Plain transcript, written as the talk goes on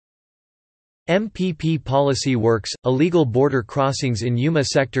MPP policy works, illegal border crossings in Yuma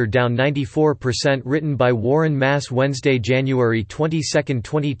sector down 94%. Written by Warren Mass. Wednesday, January 22,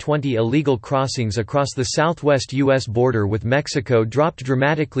 2020. Illegal crossings across the southwest U.S. border with Mexico dropped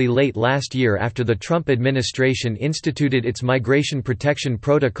dramatically late last year after the Trump administration instituted its Migration Protection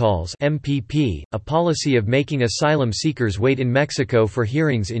Protocols (MPP), a policy of making asylum seekers wait in Mexico for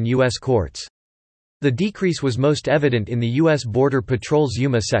hearings in U.S. courts. The decrease was most evident in the U.S. Border Patrol's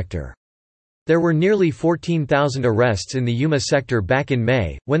Yuma sector. There were nearly 14,000 arrests in the Yuma sector back in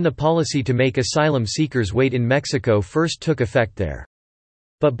May, when the policy to make asylum seekers wait in Mexico first took effect there.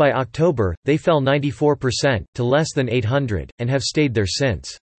 But by October, they fell 94%, to less than 800, and have stayed there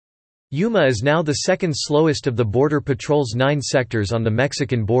since. Yuma is now the second slowest of the Border Patrol's 9 sectors on the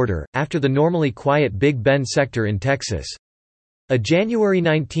Mexican border, after the normally quiet Big Bend sector in Texas. A January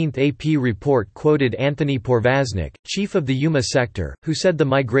 19 AP report quoted Anthony Porvaznik, chief of the Yuma sector, who said the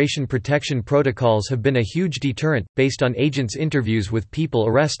migration protection protocols have been a huge deterrent, based on agents' interviews with people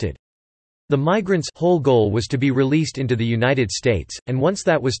arrested. The migrants' whole goal was to be released into the United States, and once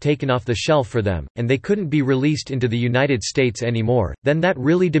that was taken off the shelf for them, and they couldn't be released into the United States anymore, then that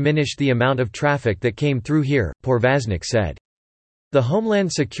really diminished the amount of traffic that came through here, Porvaznik said. The Homeland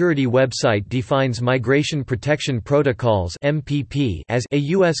Security website defines Migration Protection Protocols (MPP) as a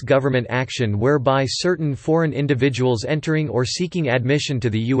U.S. government action whereby certain foreign individuals entering or seeking admission to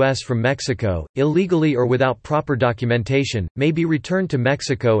the U.S. from Mexico, illegally or without proper documentation, may be returned to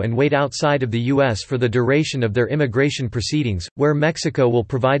Mexico and wait outside of the U.S. for the duration of their immigration proceedings, where Mexico will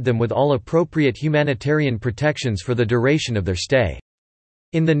provide them with all appropriate humanitarian protections for the duration of their stay.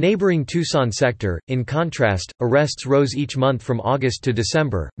 In the neighboring Tucson sector, in contrast, arrests rose each month from August to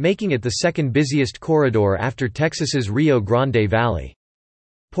December, making it the second busiest corridor after Texas's Rio Grande Valley.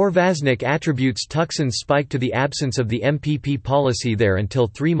 Porvaznik attributes Tucson's spike to the absence of the MPP policy there until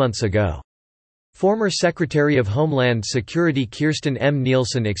 3 months ago. Former Secretary of Homeland Security Kirstjen M.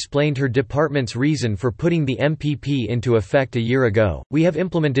 Nielsen explained her department's reason for putting the MPP into effect a year ago. "We have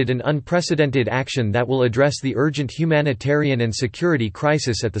implemented an unprecedented action that will address the urgent humanitarian and security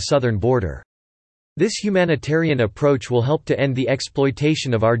crisis at the southern border. This humanitarian approach will help to end the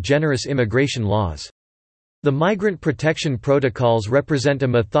exploitation of our generous immigration laws. The Migrant Protection Protocols represent a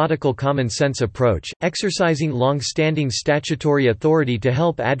methodical common-sense approach, exercising long-standing statutory authority to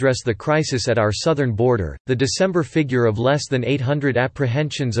help address the crisis at our southern border." The December figure of less than 800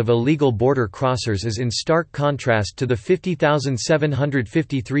 apprehensions of illegal border crossers is in stark contrast to the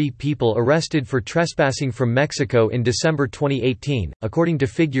 50,753 people arrested for trespassing from Mexico in December 2018, according to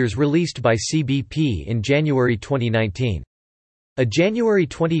figures released by CBP in January 2019. A January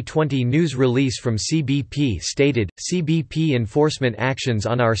 2020 news release from CBP stated, CBP enforcement actions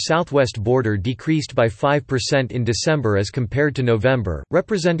on our southwest border decreased by 5% in December as compared to November,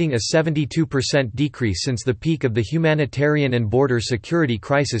 representing a 72% decrease since the peak of the humanitarian and border security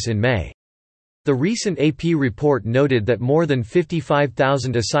crisis in May. The recent AP report noted that more than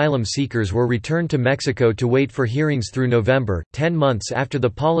 55,000 asylum seekers were returned to Mexico to wait for hearings through November, 10 months after the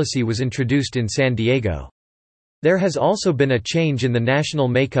policy was introduced in San Diego. There has also been a change in the national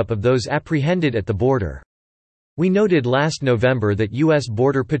makeup of those apprehended at the border. We noted last November that U.S.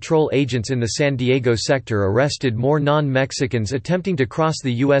 Border Patrol agents in the San Diego sector arrested more non-Mexicans attempting to cross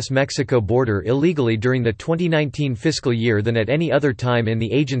the U.S.-Mexico border illegally during the 2019 fiscal year than at any other time in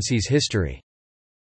the agency's history.